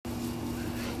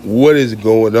What is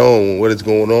going on? What is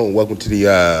going on? Welcome to the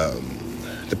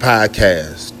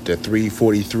podcast, the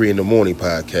 3:43 in the morning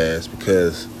podcast,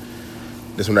 because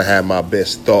this one I have my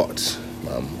best thoughts.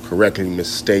 I'm correctly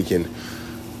mistaken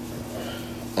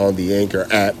on the Anchor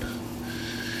app.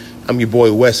 I'm your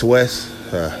boy West.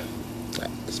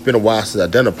 It's been a while since I've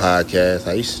done a podcast.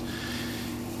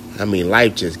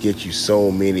 Life just gets you so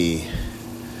many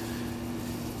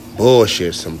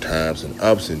bullshit sometimes and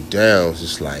ups and downs.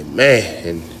 It's like, man,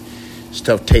 and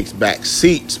stuff takes back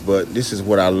seats, but this is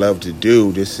what I love to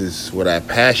do. This is what I'm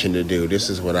passionate to do. This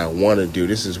is what I want to do.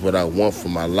 This is what I want for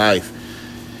my life.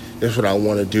 This is what I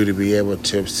want to do, to be able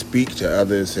to speak to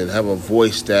others and have a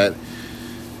voice that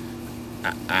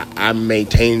I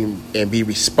maintain and be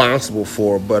responsible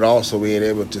for, but also being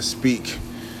able to speak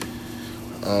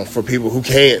for people who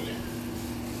can't.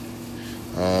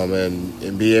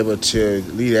 And be able to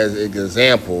lead as an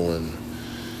example and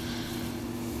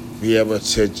be able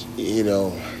to,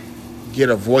 get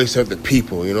a voice of the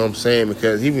people, you know what I'm saying?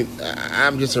 Because even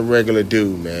I'm just a regular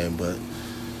dude, man, but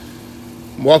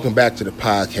welcome back to the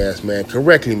podcast, man.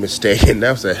 Correctly mistaken.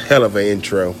 That was a hell of an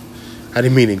intro. I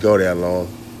didn't mean to go that long.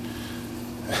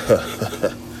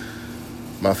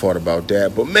 My fault about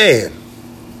that. But, man,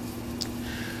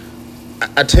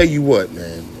 I tell you what,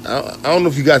 man. I don't know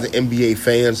if you guys are NBA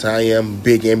fans. I am a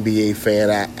big NBA fan.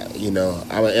 I'm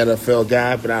an NFL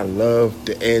guy, but I love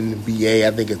the NBA.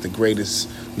 I think it's the greatest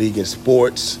league in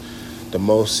sports, the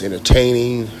most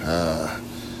entertaining,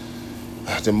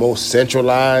 the most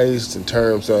centralized in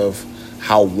terms of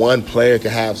how one player can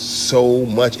have so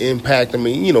much impact. I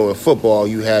mean, in football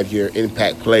you have your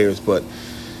impact players, but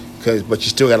you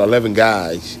still got 11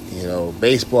 guys.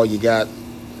 Baseball you got,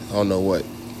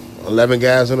 11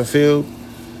 guys on the field.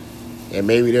 And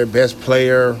maybe their best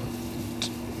player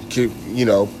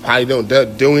probably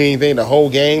don't do anything the whole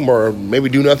game, or maybe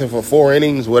do nothing for 4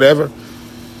 innings, whatever.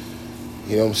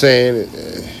 You know what I'm saying?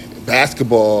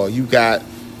 Basketball, you got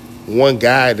one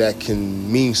guy that can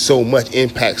mean so much,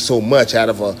 impact so much out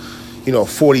of a,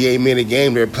 48-minute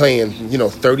game. They're playing,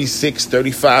 36,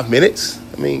 35 minutes.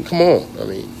 I mean, come on. I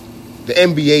mean, the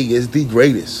NBA is the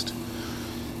greatest.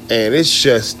 And it's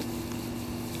just,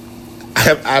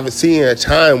 I've seen a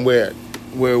time where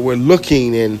we're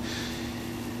looking and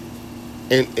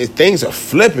things are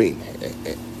flipping.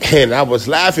 And I was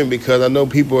laughing because I know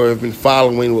people have been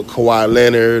following with Kawhi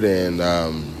Leonard and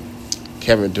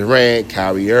Kevin Durant,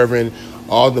 Kyrie Irving,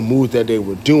 all the moves that they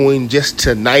were doing just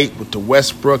tonight with the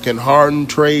Westbrook and Harden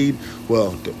trade.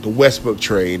 Well, the Westbrook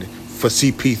trade for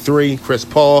CP3, Chris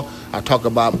Paul. I'll talk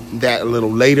about that a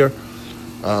little later.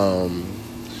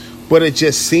 But it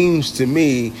just seems to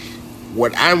me,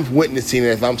 what I'm witnessing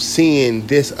as I'm seeing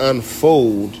this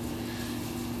unfold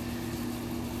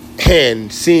and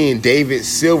seeing David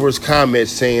Silver's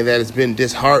comments saying that it's been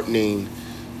disheartening,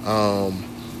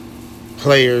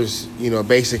 players,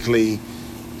 basically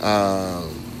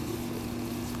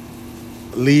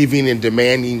leaving and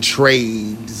demanding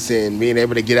trades and being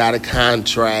able to get out of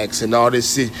contracts and all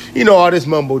this, all this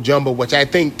mumbo jumbo, which I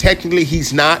think technically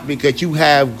he's not, because you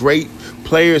have great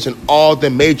players in all the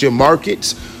major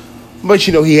markets. But,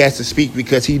 he has to speak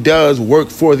because he does work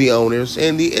for the owners.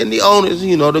 And the owners,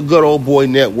 the good old boy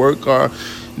network,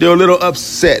 they're a little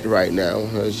upset right now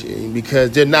because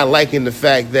they're not liking the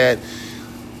fact that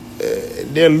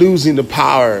they're losing the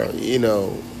power,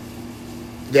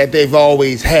 that they've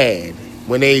always had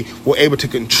when they were able to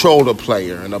control a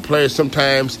player. And a player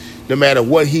sometimes, no matter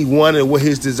what he wanted, what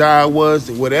his desire was,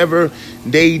 whatever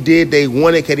they did, they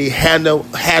wanted because he had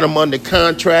him under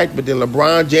contract. But then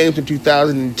LeBron James in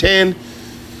 2010,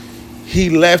 he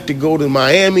left to go to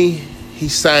Miami. He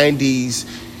signed these,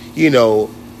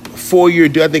 4-year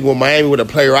deal, I think, with Miami with a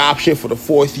player option for the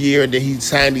 4th year. And then he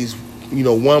signed these,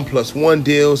 1+1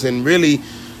 deals and really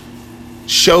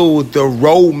showed the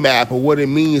roadmap of what it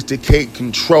means to take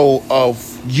control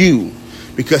of you,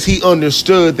 because he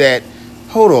understood that,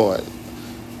 hold on,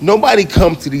 nobody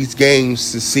comes to these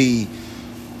games to see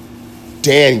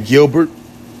Dan Gilbert.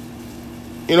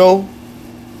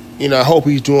 I hope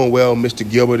he's doing well, Mr.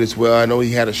 Gilbert, as well. I know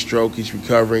he had a stroke. He's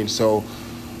recovering, so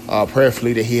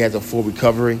prayerfully that he has a full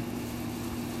recovery.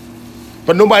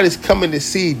 But nobody's coming to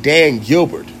see Dan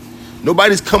Gilbert.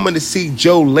 Nobody's coming to see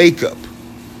Joe Lacob.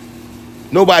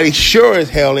 Nobody sure as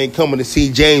hell ain't coming to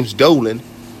see James Dolan.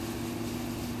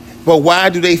 But why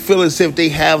do they feel as if they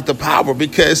have the power?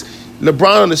 Because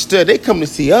LeBron understood they come to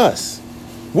see us.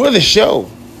 We're the show.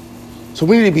 So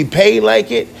we need to be paid like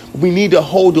it. We need to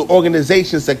hold the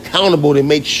organizations accountable to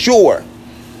make sure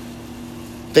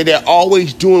that they're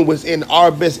always doing what's in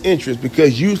our best interest,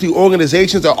 because usually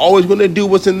organizations are always going to do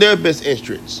what's in their best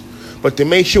interest. but to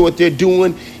make sure what they're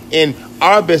doing in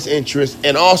our best interest.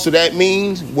 And also that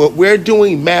means what we're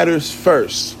doing matters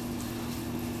first.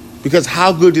 Because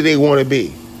how good do they want to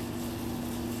be?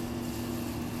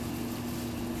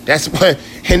 That's why,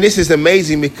 and this is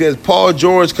amazing because Paul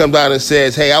George comes out and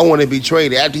says, hey, I want to be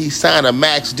traded. After he signed a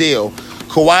max deal,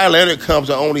 Kawhi Leonard comes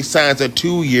and only signs a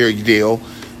 2-year deal,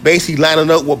 basically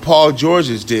lining up with Paul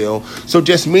George's deal. So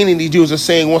just meaning these dudes are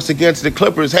saying once again to the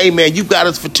Clippers, hey, man, you got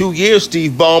us for 2 years,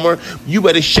 Steve Ballmer. You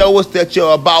better show us that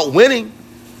you're about winning.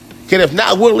 And if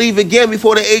not, we'll leave again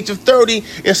before the age of 30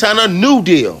 and sign a new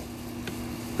deal.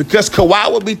 Because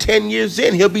Kawhi will be 10 years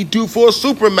in. He'll be due for a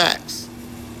supermax.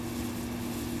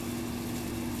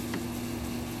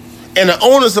 And the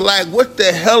owners are like, what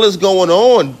the hell is going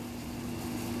on,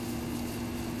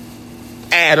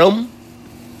 Adam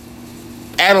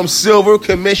Silver,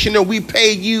 commissioner? We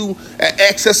pay you an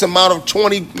excess amount of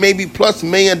 20, maybe plus $1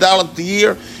 million a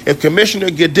year. If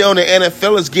Commissioner Goodell in the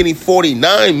NFL is getting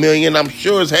 $49 million, I'm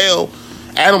sure as hell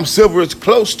Adam Silver is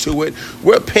close to it.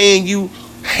 We're paying you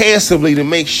handsomely to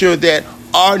make sure that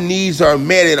our needs are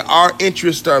met and our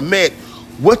interests are met.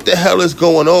 What the hell is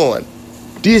going on?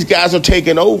 These guys are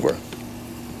taking over.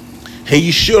 And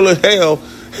you sure as hell,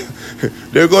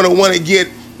 they're going to want to get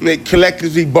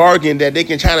collectively bargain that they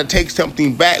can try to take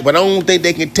something back. But I don't think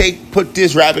they can put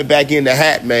this rabbit back in the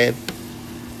hat, man.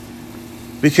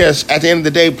 Because at the end of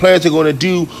the day, players are going to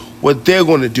do what they're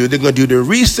going to do. They're going to do their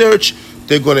research.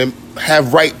 They're going to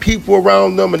have right people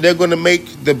around them. And they're going to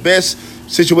make the best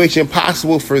situation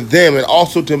possible for them. And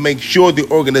also to make sure the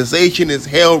organization is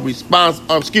held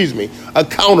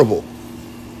accountable.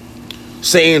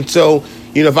 Saying so,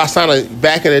 you know, if I sign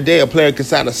back in the day, a player could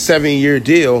sign a 7-year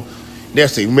deal. They'll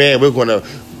say, man, we're going to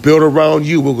build around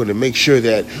you. We're going to make sure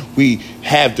that we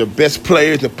have the best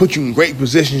players and put you in great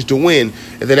positions to win.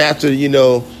 And then after, you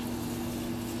know,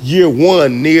 year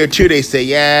 1, year 2, they say,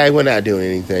 yeah, we're not doing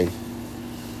anything.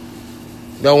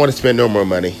 Don't want to spend no more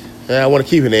money. I want to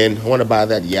keep it in. I want to buy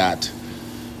that yacht.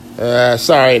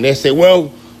 Sorry. And they say,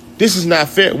 well, this is not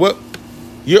fair. Well,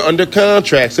 you're under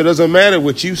contract, so it doesn't matter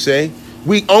what you say.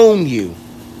 We own you.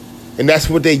 And that's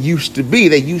what they used to be.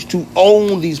 They used to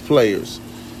own these players.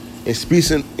 And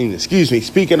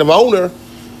speaking of owner,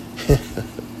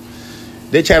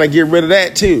 they're trying to get rid of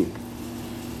that too.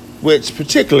 Which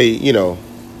particularly, you know,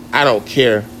 I don't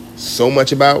care so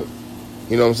much about.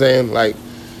 You know what I'm saying? Like,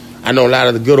 I know a lot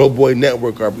of the good old boy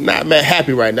network are not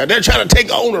happy right now. They're trying to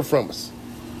take owner from us.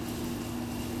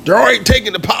 They're already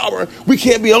taking the power. We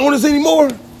can't be owners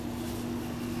anymore.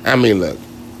 I mean, look,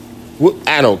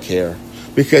 I don't care.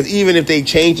 Because even if they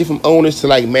change it from owners to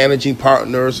like managing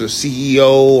partners or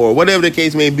CEO or whatever the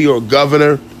case may be, or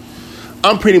governor,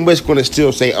 I'm pretty much going to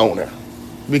still say owner.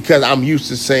 Because I'm used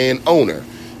to saying owner.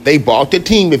 They bought the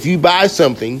team. If you buy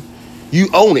something, you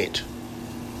own it.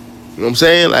 You know what I'm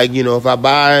saying? Like, you know, if I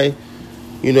buy,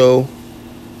 you know,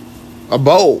 a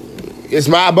bowl, it's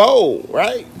my bowl,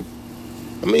 right?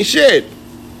 I mean, shit.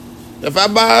 If I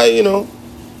buy, you know,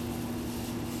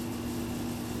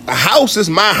 a house, it's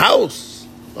my house.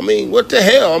 I mean, what the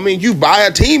hell? I mean, you buy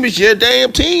a team, it's your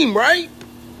damn team, right?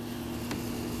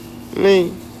 I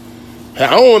mean, I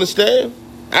don't understand.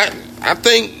 I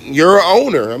think you're an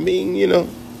owner. I mean, you know.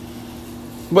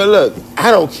 But look,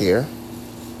 I don't care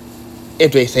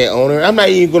if they say owner. I'm not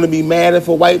even going to be mad if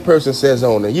a white person says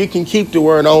owner. You can keep the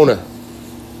word owner.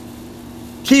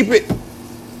 Keep it.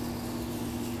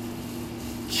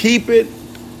 Keep it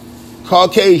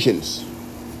Caucasians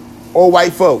or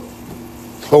white folk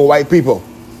or white people.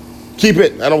 Keep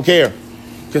it. I don't care.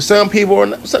 Because some people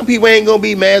ain't going to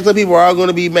be mad. Some people are going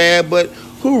to be mad. But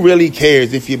who really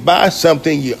cares? If you buy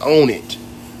something, you own it.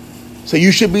 So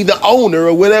you should be the owner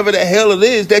of whatever the hell it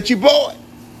is that you bought.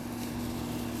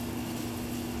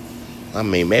 I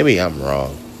mean, maybe I'm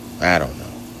wrong. I don't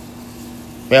know.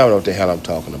 Maybe I don't know what the hell I'm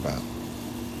talking about.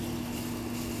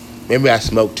 Maybe I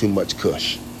smoke too much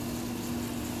Kush.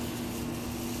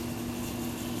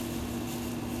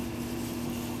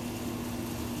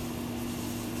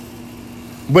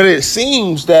 But it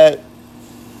seems that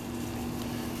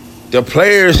the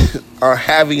players are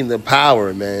having the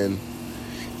power, man.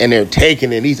 And they're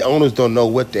taking it. These owners don't know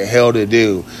what the hell to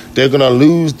do. They're going to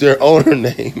lose their owner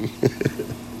name.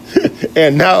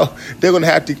 And now they're going to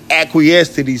have to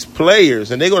acquiesce to these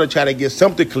players. And they're going to try to get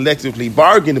something collectively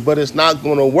bargained, but it's not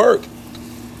going to work.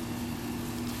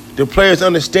 The players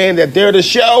understand that they're the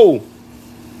show.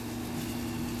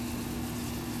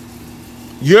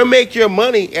 You'll make your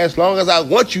money as long as I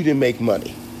want you to make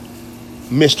money,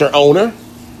 Mr. Owner,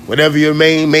 whatever your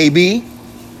name may be.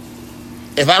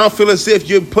 If I don't feel as if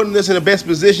you're putting us in the best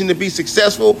position to be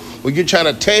successful, or you're trying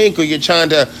to tank, or you're trying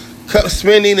to cut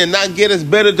spending and not get us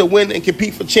better to win and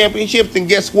compete for championships, then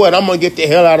guess what? I'm going to get the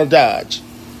hell out of Dodge.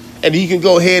 And you can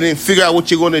go ahead and figure out what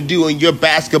you're going to do in your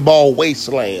basketball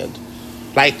wasteland,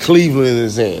 like Cleveland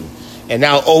is in. And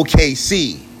now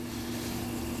OKC.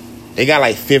 They got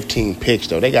like 15 picks,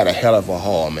 though. They got a hell of a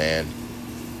haul, man.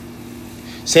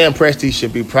 Sam Presti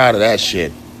should be proud of that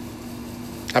shit.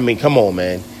 I mean, come on,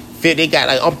 man. They got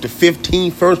like up to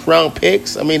 15 first-round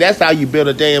picks. I mean, that's how you build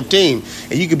a damn team.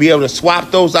 And you could be able to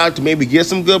swap those out to maybe get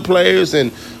some good players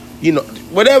and, you know,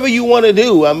 whatever you want to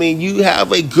do. I mean, you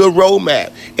have a good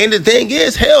roadmap. And the thing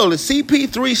is, hell, the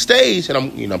CP3 stage, and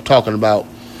I'm talking about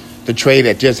the trade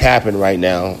that just happened right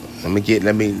now.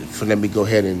 Let me go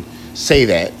ahead and say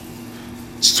that.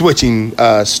 Switching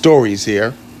stories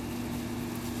here.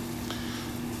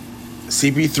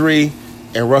 CP3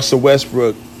 and Russell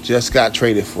Westbrook just got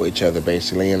traded for each other,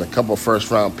 basically, and a couple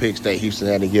first-round picks that Houston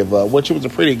had to give up, which was a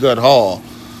pretty good haul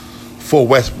for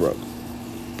Westbrook.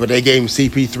 But they gave him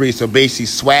CP3, so basically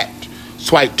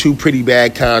swiped two pretty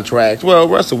bad contracts. Well,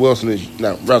 Russell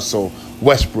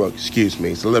Westbrook, excuse me,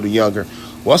 it's a little younger.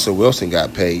 Russell Wilson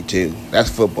got paid, too. That's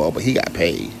football, but he got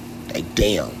paid. Like,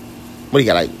 damn. What, he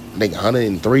got, like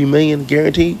 $103 million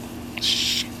guaranteed?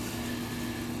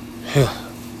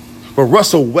 But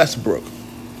Russell Westbrook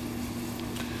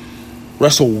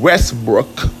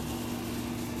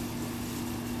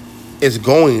is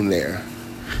going there,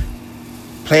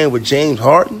 playing with James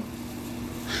Harden.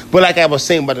 But like I was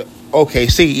saying about the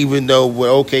OKC, even though with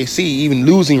OKC, even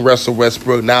losing Russell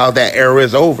Westbrook, now that era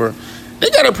is over, they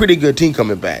got a pretty good team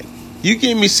coming back. You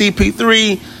give me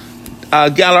CP3,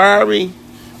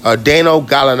 Dano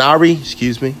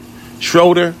Gallinari,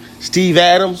 Schroeder, Steve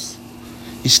Adams.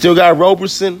 You still got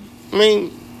Roberson. I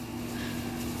mean,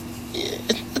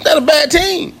 it's not a bad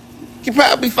team. You can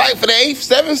probably fight for the 8th,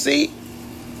 7th seed.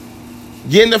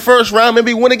 Get in the first round,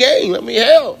 maybe win a game. I mean,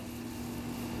 hell.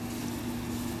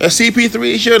 And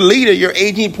CP3 is your leader, your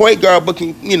aging point guard, but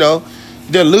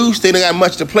they're loose. They don't got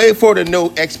much to play for. There's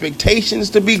no expectations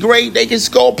to be great. They can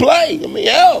score play. I mean,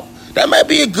 hell, that might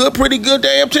be a pretty good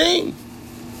damn team.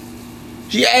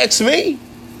 If you ask me.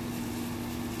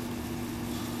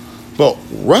 But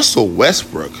Russell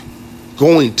Westbrook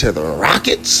going to the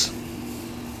Rockets?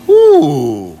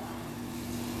 Ooh.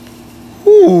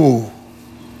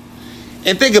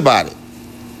 And think about it.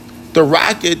 The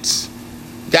Rockets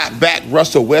got back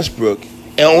Russell Westbrook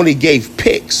and only gave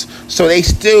picks. So they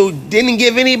still didn't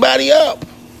give anybody up.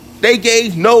 They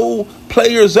gave no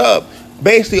players up.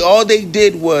 Basically, all they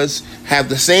did was have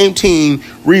the same team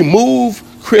remove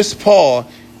Chris Paul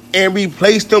and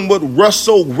replace them with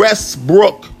Russell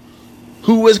Westbrook,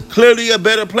 who is clearly a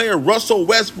better player. Russell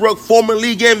Westbrook, former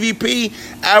league MVP,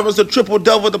 averaged a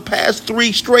triple-double the past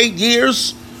 3 straight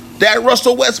years. That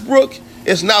Russell Westbrook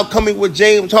is now coming with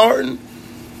James Harden.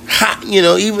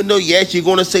 Even though, yes, you're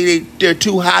going to say they're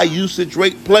too high usage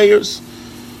rate players.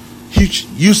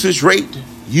 Usage rate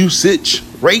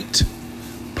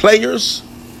players.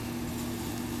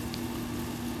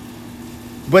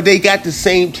 But they got the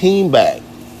same team back.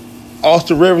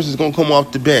 Austin Rivers is going to come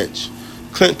off the bench.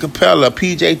 Clint Capella,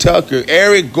 P.J. Tucker,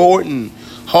 Eric Gordon,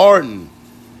 Harden.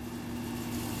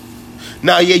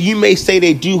 Now, yeah, you may say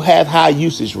they do have high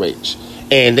usage rates,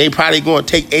 and they probably going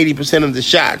to take 80% of the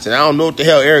shots, and I don't know what the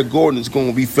hell Eric Gordon is going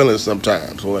to be feeling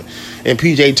sometimes, and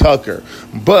P.J. Tucker.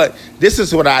 But this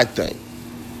is what I think.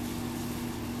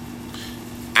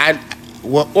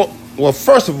 Well,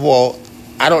 first of all,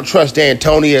 I don't trust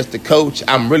D'Antoni as the coach.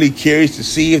 I'm really curious to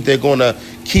see if they're going to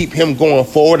keep him going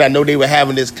forward. I know they were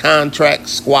having this contract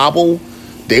squabble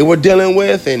they were dealing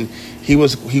with, and he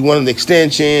wanted an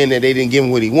extension, and they didn't give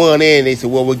him what he wanted. And they said,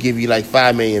 well, we'll give you like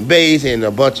 $5 million base and a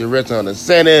bunch of rest on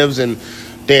incentives. And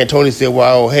D'Antoni said,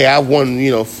 well, hey, I won.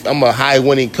 I'm a high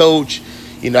winning coach.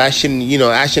 I shouldn't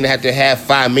have to have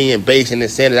 $5 million base and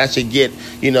incentives. I should get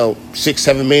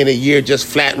 $6-7 million a year just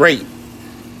flat rate,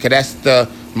 because that's the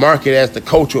market as the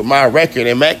coach with my record.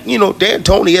 And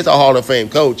D'Antoni is a Hall of Fame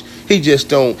coach. He's just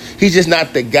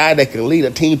not the guy that can lead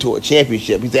a team to a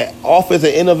championship. He's that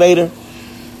offensive innovator,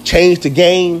 changed the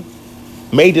game,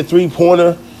 made the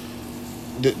three-pointer,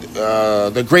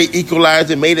 the great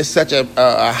equalizer, made it such a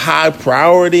high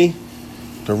priority.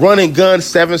 The run and gun,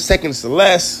 7 seconds or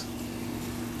less.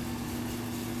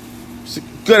 It's a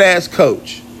good-ass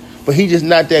coach. But he's just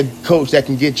not that coach that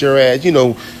can get your ass,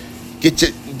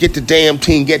 get the damn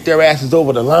team, get their asses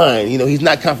over the line. He's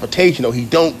not confrontational. He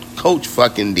don't coach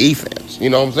fucking defense. You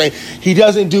know what I'm saying? He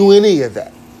doesn't do any of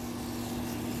that.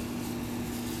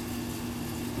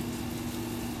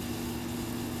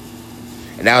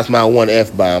 And that was my one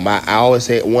F-bomb. I always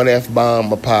say one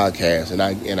F-bomb a podcast, and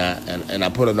I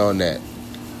put it on that. And that was my one F-bomb. I always say one F-bomb a podcast, and I put it on that. And that was my one F-bomb. I always say one F-bomb a podcast, and I put it on that. And that was my one F-bomb a podcast, and I put it on that. And that was my one F-bomb a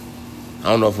podcast, and I put it on that. I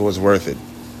don't know if it was worth it,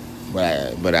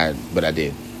 but I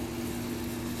did.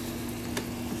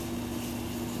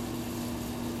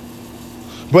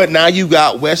 But now you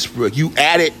got Westbrook. You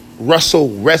added Russell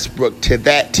Westbrook to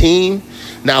that team.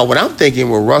 Now, what I'm thinking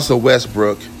with Russell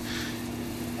Westbrook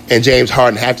and James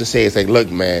Harden have to say is like, look,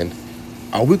 man,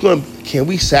 can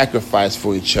we sacrifice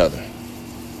for each other?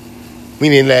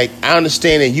 Meaning, like, I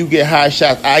understand that you get high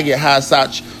shots, I get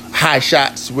high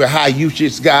shots, we're high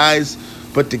usage guys,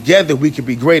 but together we could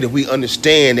be great if we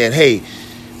understand that, hey,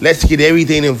 let's get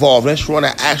everything involved. Let's run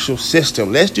an actual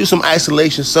system. Let's do some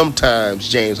isolation sometimes,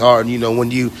 James Harden,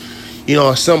 when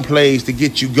some plays to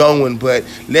get you going, but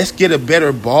let's get a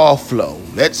better ball flow.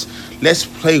 Let's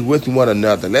play with one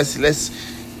another. Let's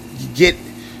get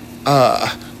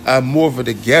more of a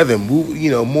together,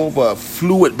 more of a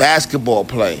fluid basketball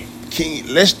play.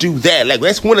 Let's do that. Like,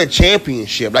 let's win a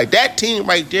championship. Like, that team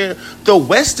right there, the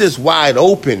West is wide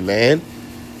open, man.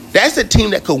 That's a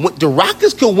team that could win. The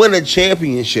Rockets could win a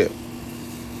championship.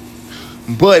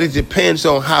 But it depends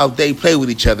on how they play with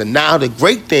each other. Now, the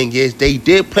great thing is they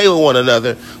did play with one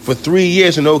another for 3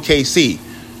 years in OKC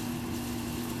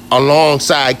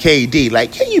alongside KD.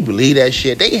 Like, can you believe that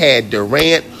shit? They had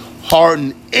Durant,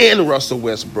 Harden, and Russell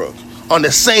Westbrook on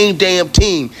the same damn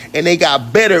team, and they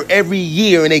got better every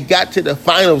year, and they got to the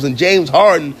finals, and James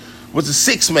Harden was a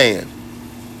sixth man.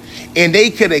 And they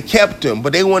could have kept him,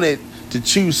 but they wanted to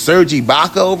choose Serge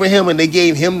Ibaka over him, and they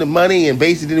gave him the money and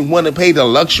basically didn't want to pay the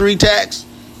luxury tax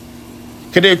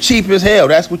because they're cheap as hell.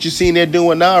 That's what you're seeing they're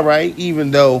doing now, right?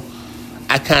 Even though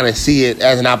I kind of see it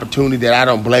as an opportunity that I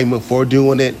don't blame them for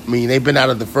doing it. I mean, they've been out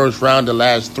of the first round the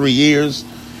last 3 years.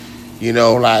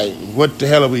 Like, what the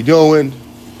hell are we doing?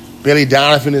 Billy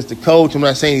Donovan is the coach. I'm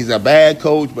not saying he's a bad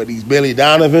coach, but he's Billy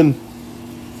Donovan.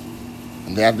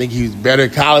 And I think he's a better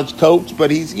college coach,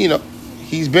 but he's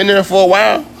been there for a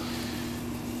while.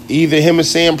 Either him and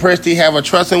Sam Presti have a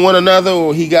trust in one another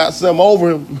or he got something over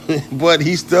him. But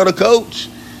he's still the coach.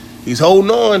 He's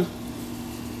holding on.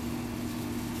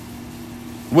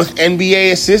 With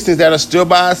NBA assistants that are still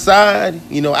by his side,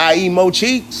 i.e. Mo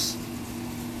Cheeks.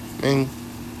 And,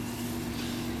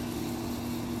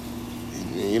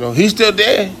 he's still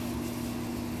there.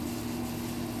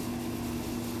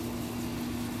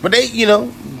 But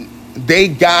they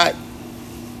got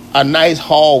a nice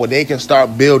haul where they can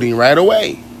start building right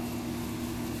away.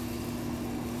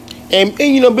 And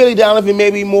Billy Donovan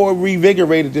may be more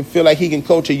revigorated to feel like he can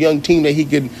coach a young team that he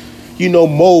could,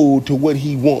 mold to what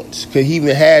he wants. Because he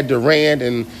even had Durant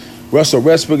and Russell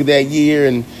Westbrook that year,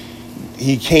 and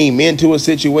he came into a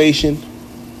situation.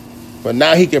 But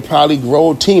now he could probably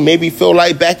grow a team. Maybe feel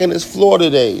like back in his Florida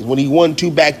days when he won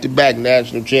 2 back-to-back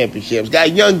national championships.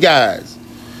 Got young guys.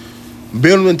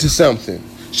 Build them into something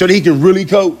so that he can really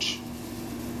coach.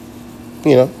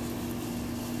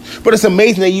 But it's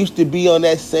amazing they used to be on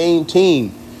that same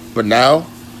team. But now,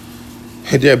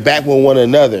 they're back with one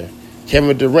another.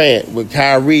 Kevin Durant with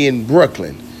Kyrie in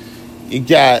Brooklyn. You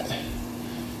got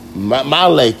my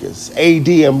Lakers, AD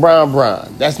and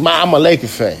Bron. I'm a Laker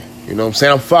fan. You know what I'm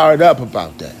saying? I'm fired up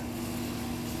about that.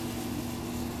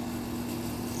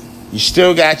 You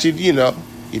still got your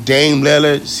Dame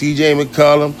Lillard, CJ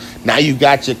McCollum. Now you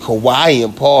got your Kawhi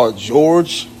and Paul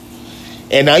George.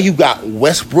 And now you got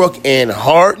Westbrook and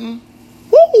Harden.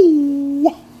 Woo!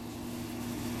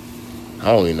 I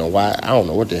don't even know why. I don't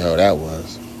know what the hell that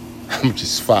was. I'm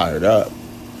just fired up.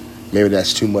 Maybe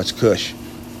that's too much kush.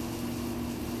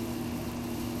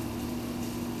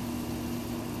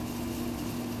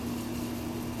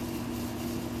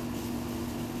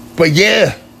 But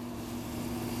yeah,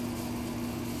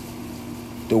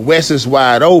 the West is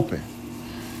wide open.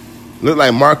 Looked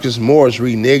like Marcus Morris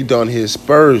reneged on his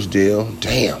Spurs deal.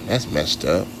 Damn, that's messed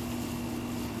up.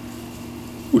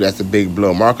 Ooh, that's a big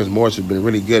blow. Marcus Morris has been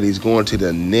really good. He's going to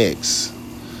the Knicks.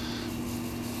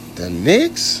 The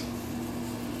Knicks?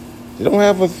 They don't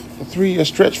have a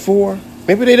stretch 4?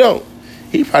 Maybe they don't.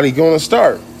 He probably going to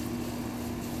start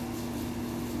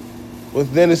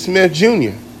with Dennis Smith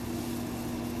Jr.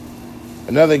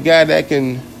 Another guy that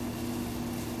can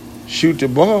shoot the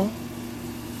ball.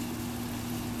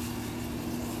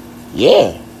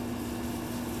 Yeah.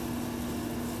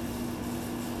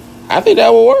 I think that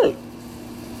will work.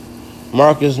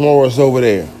 Marcus Morris over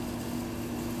there.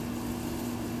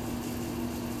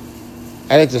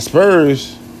 I think the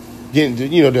Spurs getting,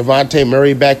 Devontae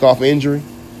Murray back off injury.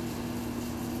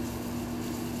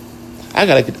 I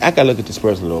gotta look at the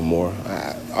Spurs a little more.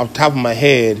 Off the top of my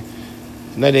head,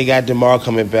 I know they got DeMar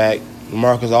coming back.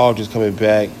 Marcus Aldridge coming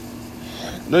back.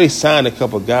 I know they signed a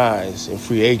couple guys in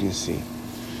free agency.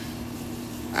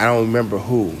 I don't remember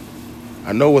who.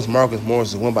 I know it was Marcus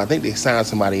Morris' one, but I think they signed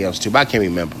somebody else too, but I can't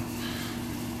remember.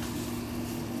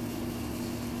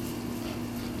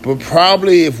 But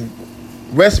probably if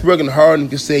Westbrook and Harden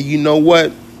could say, you know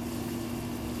what?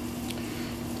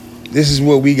 This is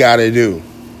what we got to do.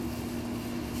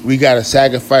 We got to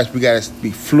sacrifice. We got to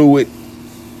be fluid.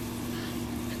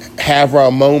 Have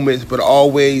our moments, but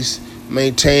always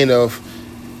maintain of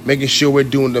making sure we're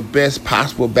doing the best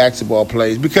possible basketball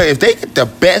plays. Because if they get the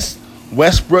best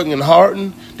Westbrook and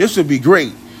Harden, this would be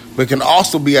great. But it can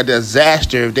also be a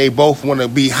disaster if they both want to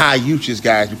be high usage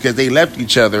guys because they left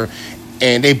each other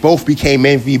and they both became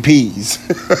MVPs.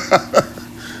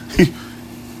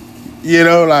 You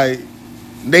know, like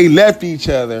they left each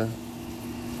other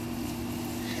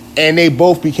and they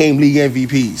both became league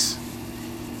MVPs.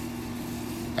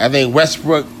 I think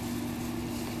Westbrook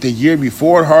the year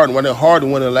before Harden won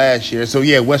it last year. So,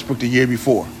 yeah, Westbrook the year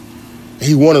before.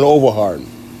 He won it over Harden.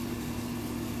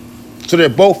 So they're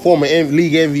both former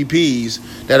league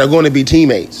MVPs that are going to be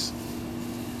teammates.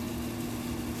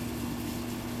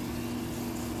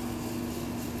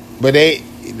 But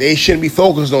they shouldn't be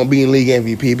focused on being league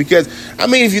MVP because, I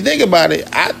mean, if you think about it,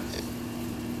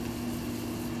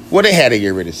 they had to get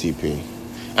rid of CP.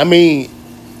 I mean,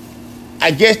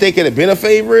 I guess they could have been a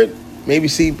favorite, maybe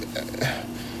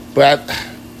but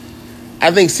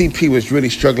I think CP was really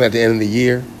struggling at the end of the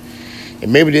year.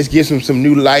 And maybe this gives him some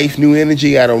new life, new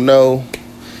energy, I don't know.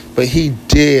 But he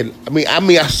did. I mean,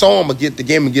 I saw him get the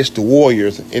game against the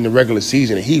Warriors in the regular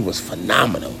season, and he was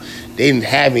phenomenal. They didn't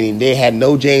have any. They had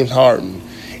no James Harden.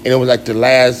 And it was like the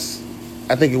last,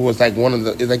 I think it was like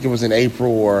it was in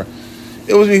April or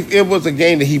it was a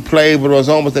game that he played, but it was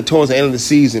almost towards the end of the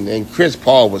season, and Chris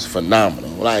Paul was phenomenal.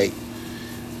 Like,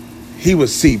 he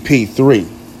was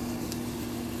CP3.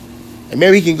 And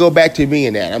maybe he can go back to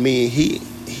being that. I mean,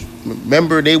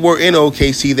 remember, they were in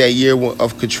OKC that year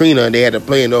of Katrina, and they had to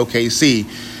play in OKC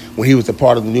when he was a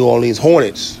part of the New Orleans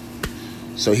Hornets.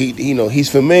 So, he's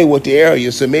familiar with the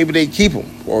area, so maybe they keep him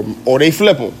or they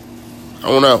flip him. I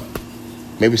don't know.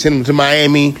 Maybe send him to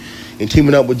Miami and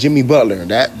teaming up with Jimmy Butler.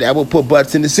 That will put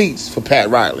butts in the seats for Pat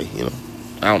Riley.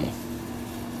 I don't know.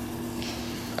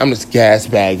 I'm just gas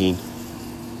bagging.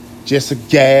 Just a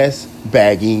gas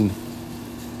bagging.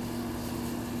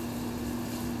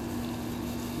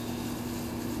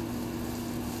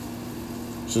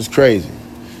 This is crazy.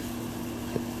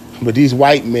 But these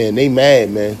white men, they mad,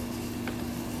 man.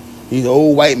 These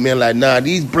old white men like, nah,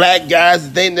 these black guys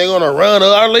think they're going to run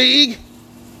our league.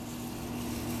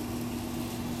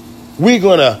 We're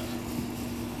going to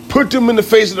put them in the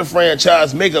face of the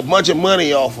franchise, make a bunch of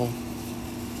money off them.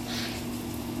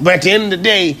 But at the end of the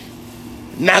day,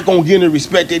 not going to give them the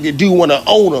respect that they do want to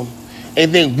own them.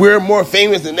 And think we're more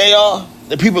famous than they are.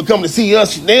 The people come to see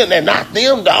us, they're not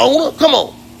them, the owner. Come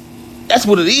on. That's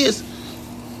what it is.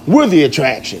 We're the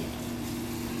attraction.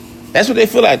 That's what they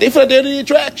feel like. They feel like they're the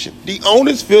attraction. The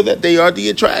owners feel that they are the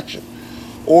attraction.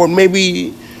 Or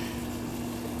maybe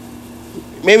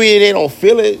they don't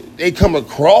feel it. They come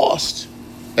across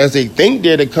as they think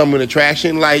they're the coming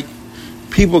attraction, like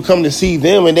people come to see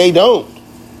them and they don't.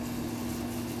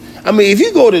 I mean, if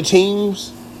you go to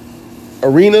teams,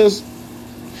 arenas,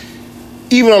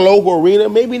 even a local arena,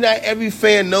 maybe not every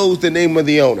fan knows the name of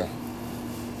the owner.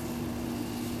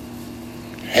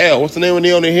 Hell, what's the name of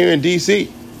the owner here in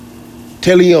D.C.?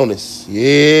 Teleonis.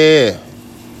 Yeah.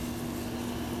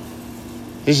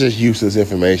 It's just useless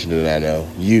information that I know.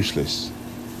 Useless.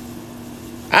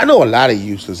 I know a lot of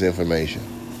useless information.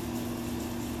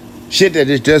 Shit that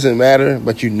just doesn't matter,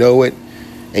 but you know it,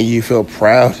 and you feel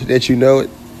proud that you know it.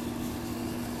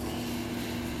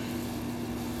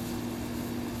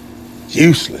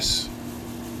 Useless.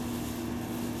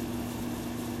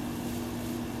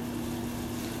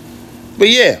 But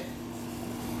yeah,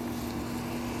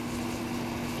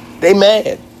 they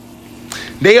mad.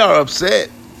 They are upset.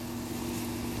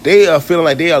 They are feeling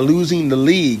like they are losing the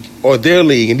league or their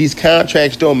league, and these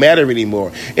contracts don't matter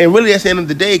anymore. And really, at the end of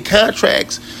the day,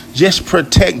 contracts just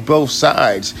protect both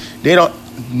sides. They don't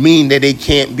mean that they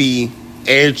can't be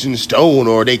edged in stone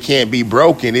or they can't be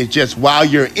broken. It's just while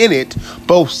you're in it,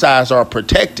 both sides are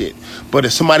protected. But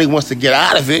if somebody wants to get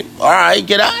out of it, all right,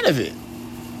 get out of it.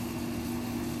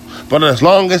 But as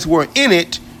long as we're in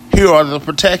it, here are the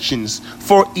protections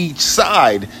for each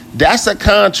side. That's a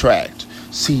contract.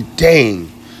 See, dang,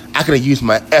 I could have used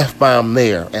my F-bomb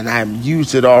there, and I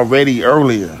used it already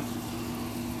earlier.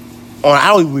 Or I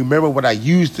don't even remember what I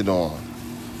used it on.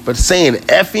 But saying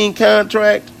effing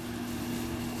contract,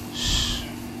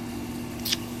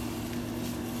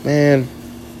 man.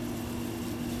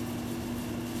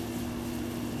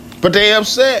 But they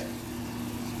upset.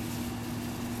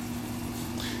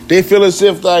 They feel as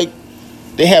if like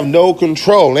they have no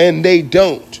control, and they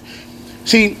don't.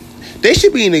 See, they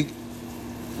should be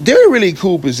they're in a really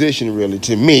cool position, really,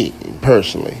 to me,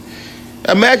 personally.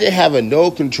 Imagine having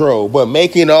no control, but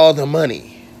making all the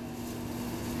money.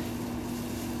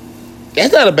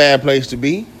 That's not a bad place to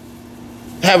be.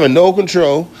 Having no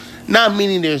control, not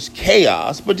meaning there's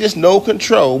chaos, but just no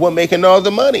control, but making all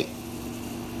the money.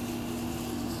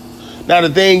 Now, the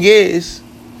thing is,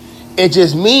 it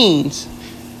just means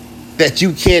that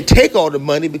you can't take all the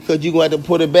money because you're going to have to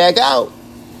put it back out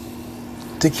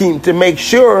to make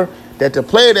sure that the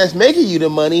player that's making you the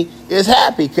money is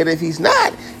happy. Because if he's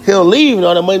not, he'll leave, and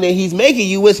all the money that he's making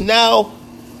you is now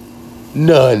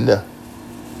none.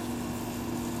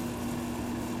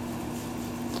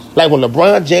 Like when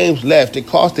LeBron James left, it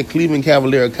cost the Cleveland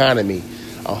Cavalier economy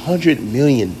 $100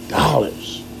 million.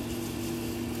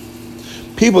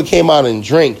 People came out and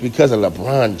drank because of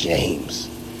LeBron James.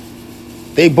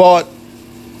 They bought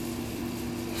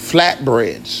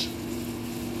flatbreads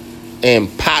and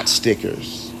pot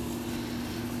stickers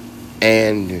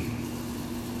and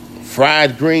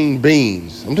fried green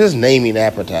beans. I'm just naming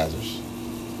appetizers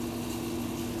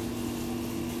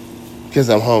because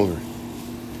I'm hungry.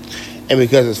 And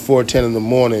because it's 4:10 in the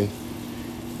morning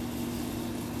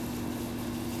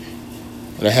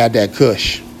and I had that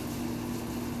kush.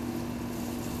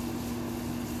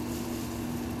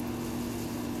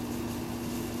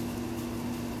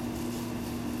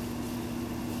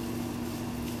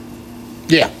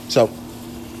 Yeah, so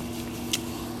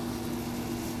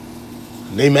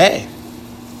they mad.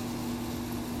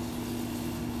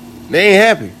 They ain't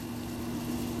happy.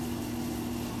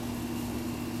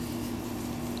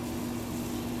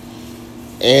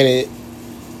 And it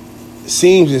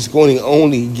seems it's going to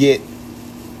only get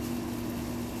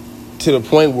to the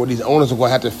point where these owners are going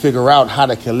to have to figure out how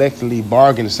to collectively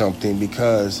bargain something,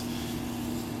 because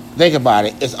think about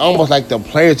it, it's almost like the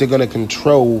players are going to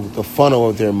control the funnel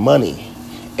of their money.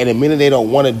 And the minute they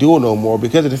don't want to do it no more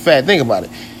because of the fact, think about it,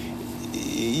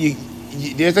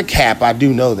 there's a cap, I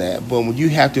do know that, but when you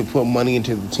have to put money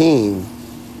into the team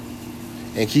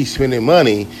and keep spending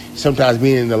money, sometimes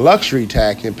being in the luxury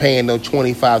tax and paying those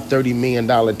 $25-30 million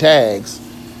tags,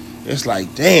 it's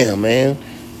like, damn, man,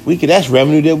 that's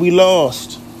revenue that we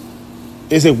lost.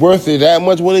 Is it worth it that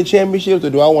much winning championships, or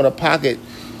do I want to pocket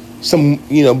some,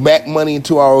 back money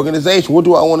into our organization? What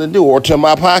do I want to do? Or to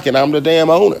my pocket, I'm the damn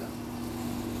owner.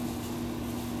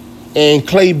 And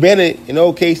Clay Bennett and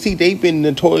OKC, they've been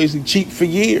notoriously cheap for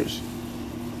years.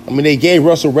 I mean, they gave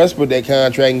Russell Westbrook that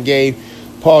contract and gave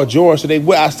Paul George, so they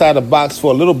went outside the box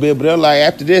for a little bit, but they're like,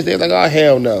 after this, they're like, oh,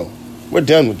 hell no. We're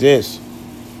done with this.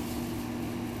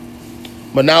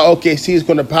 But now OKC is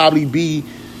going to probably be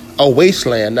a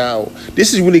wasteland. Now,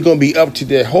 this is really going to be up to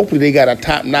them. Hopefully they got a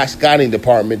top-notch scouting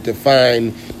department to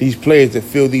find these players to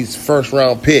fill these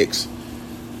first-round picks.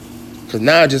 Because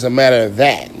now it's just a matter of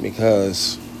that,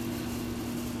 because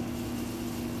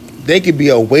they could be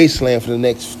a wasteland for the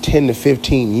next 10 to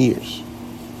 15 years.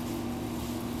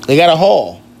 They got a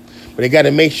haul, but they got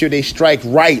to make sure they strike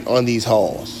right on these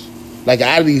hauls. Like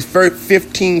out of these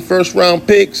 15 first-round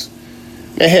picks,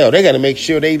 man, hell, they got to make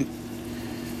sure they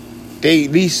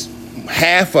at least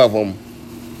half of them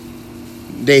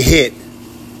they hit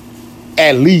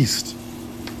at least.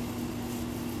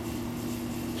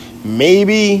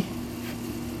 Maybe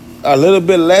a little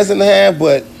bit less than half,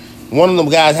 but one of them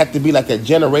guys have to be like a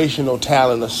generational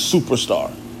talent, a superstar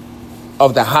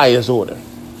of the highest order.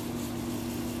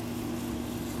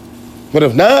 But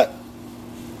if not,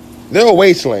 they're a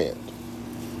wasteland.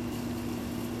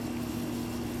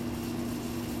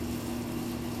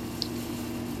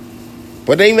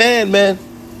 But they mad, man.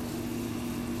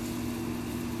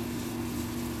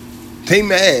 They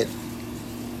mad.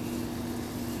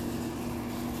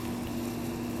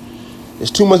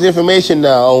 There's too much information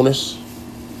now, owners.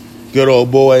 Good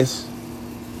old boys.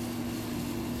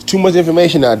 There's too much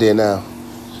information out there now.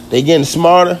 They're getting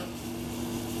smarter,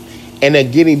 and they're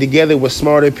getting together with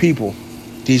smarter people.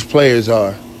 These players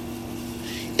are.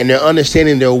 And they're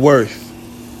understanding their worth.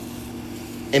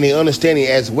 And they're understanding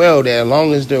as well that as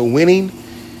long as they're winning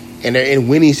and they're in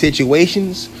winning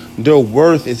situations, their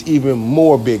worth is even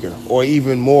more bigger or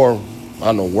even more,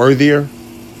 worthier.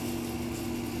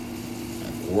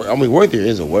 I mean, worthier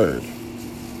is a word.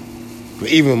 But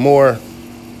even more,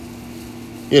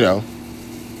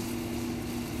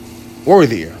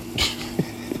 worthier.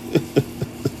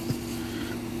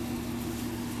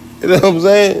 You know what I'm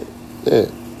saying? Yeah.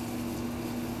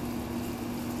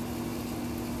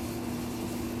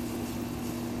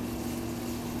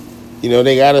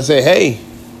 They got to say, hey,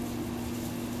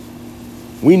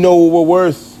 we know what we're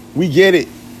worth. We get it.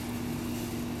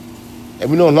 And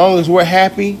we know as long as we're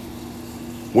happy,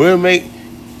 we'll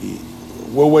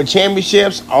win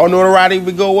championships. Our notoriety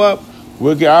will go up.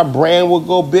 Our brand will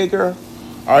go bigger.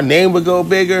 Our name will go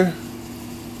bigger.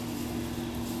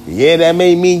 Yeah, that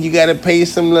may mean you got to pay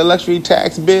some luxury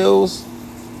tax bills.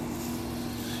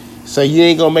 So you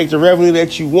ain't going to make the revenue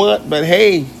that you want. But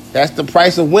hey, that's the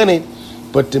price of winning.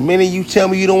 But the minute you tell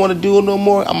me you don't want to do it no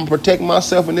more, I'm going to protect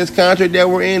myself in this contract that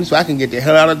we're in so I can get the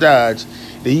hell out of Dodge.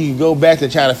 Then you can go back to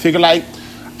trying to figure, like,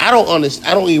 I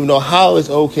don't even know how it's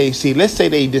OKC. Let's say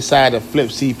they decide to flip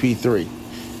CP3.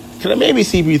 Because maybe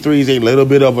CP3 is a little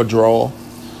bit of a draw.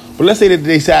 But let's say that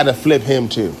they decide to flip him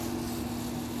too.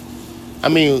 I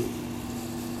mean,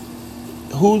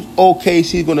 who's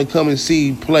OKC going to come and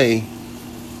see play,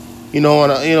 you know what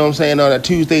I'm saying, on a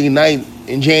Tuesday night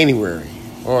in January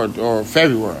or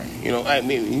February? You know, I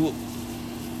mean,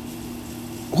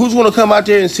 who's going to come out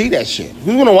there and see that shit?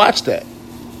 Who's going to watch that?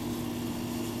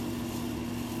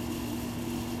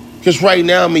 Because right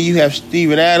now, I mean, you have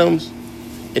Steven Adams.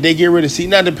 If they get rid of CP,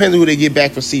 now it depends on who they get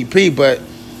back for CP, but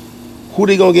who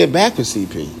they going to get back for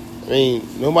CP? I mean,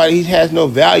 he has no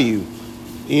value.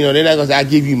 You know, they're not going to say, I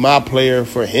give you my player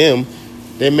for him.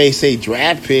 They may say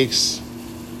draft picks.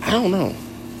 I don't know.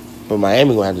 But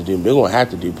Miami they're going to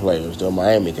have to do players, though,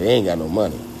 Miami, because they ain't got no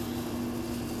money.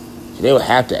 So they will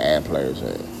have to add players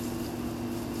in.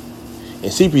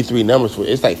 And CP3 numbers,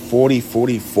 it's like 40,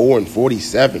 44, and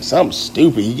 47. Something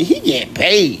stupid. He getting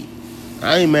paid.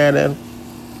 I ain't mad at him.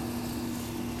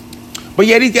 But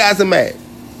yeah, these guys are mad.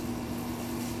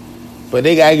 But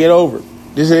they got to get over it.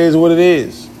 This is what it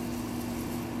is.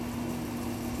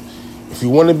 If you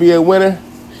want to be a winner,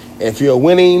 if you're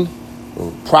winning,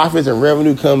 profits and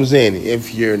revenue comes in.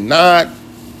 If you're not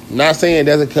saying it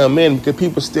doesn't come in, because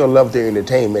people still love their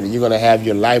entertainment. And you're going to have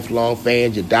your lifelong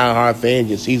fans, your diehard fans,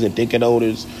 your season ticket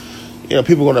holders. You know,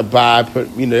 people are going to buy,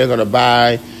 they're going to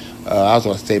buy, I was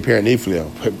going to say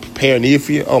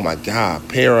paraphernalia. Oh, my God.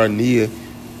 Paraphernalia.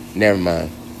 Never mind.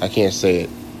 I can't say it.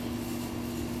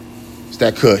 It's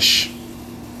that Kush.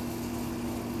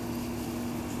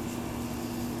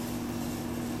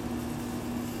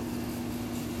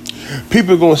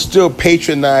 People are going to still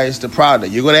patronize the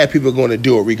product. You're going to have people going to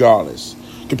do it regardless.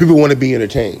 Because people want to be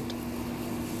entertained.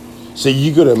 So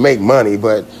you're going to make money,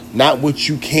 but not what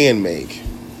you can make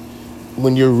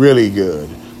when you're really good.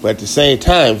 But at the same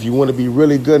time, if you want to be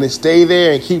really good and stay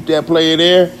there and keep that player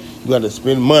there, you got to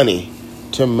spend money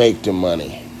to make the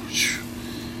money.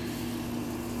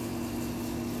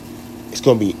 It's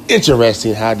going to be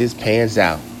interesting how this pans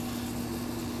out.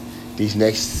 These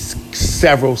next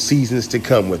several seasons to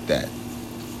come with that.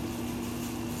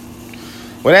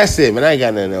 Well, that's it, man. I ain't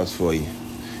got nothing else for you.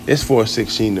 It's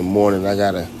 4:16 in the morning. I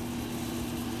got to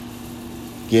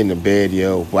get in the bed,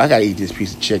 yo. Well, I got to eat this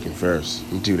piece of chicken first.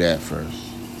 Let me do that first.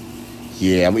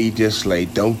 Yeah, I'm going to eat this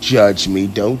late. Don't judge me.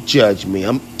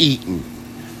 I'm eating.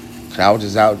 I was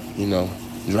just out,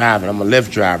 driving. I'm a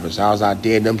Lyft driver, so I was out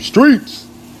there in them streets.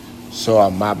 So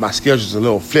my schedule's a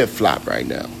little flip-flop right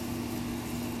now.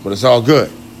 But it's all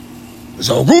good. It's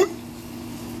all good.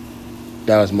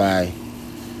 That was my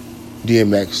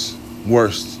DMX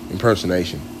worst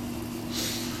impersonation.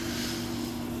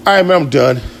 All right, man, I'm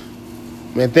done.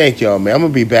 Man, thank y'all, man. I'm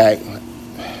going to be back.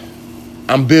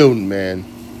 I'm building, man.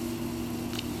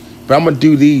 But I'm going to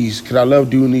do these because I love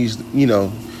doing these,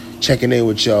 checking in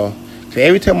with y'all. Cause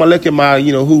every time I look at my,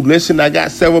 who listen, I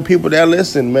got several people that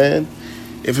listen, man.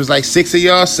 If it's like 6 of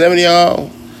y'all, 7 of y'all.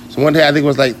 So one day I think it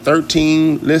was like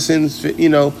 13 listens,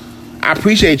 I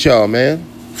appreciate y'all, man.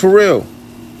 For real.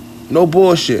 No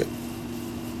bullshit.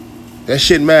 That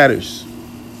shit matters.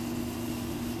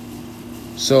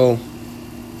 So,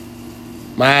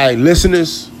 my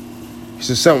listeners, this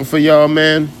is something for y'all,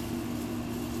 man.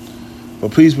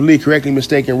 But please believe, correctly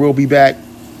mistaken, we'll be back.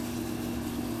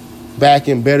 Back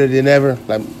and better than ever.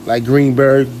 Like Mike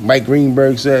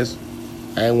Greenberg says.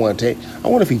 I wonder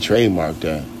if he trademarked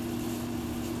that.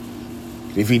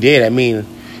 If he did, that means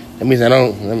I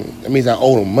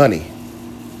owe him money.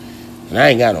 And I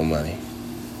ain't got no money.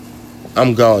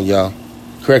 I'm gone, y'all.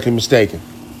 Correctly mistaken.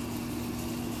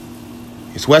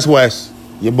 It's West,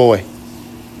 your boy.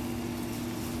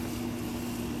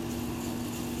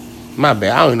 My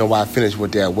bad. I don't even know why I finished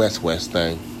with that West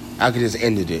thing. I could just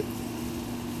ended it.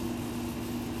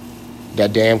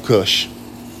 That damn Kush.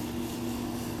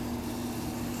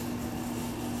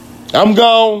 I'm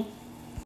gone.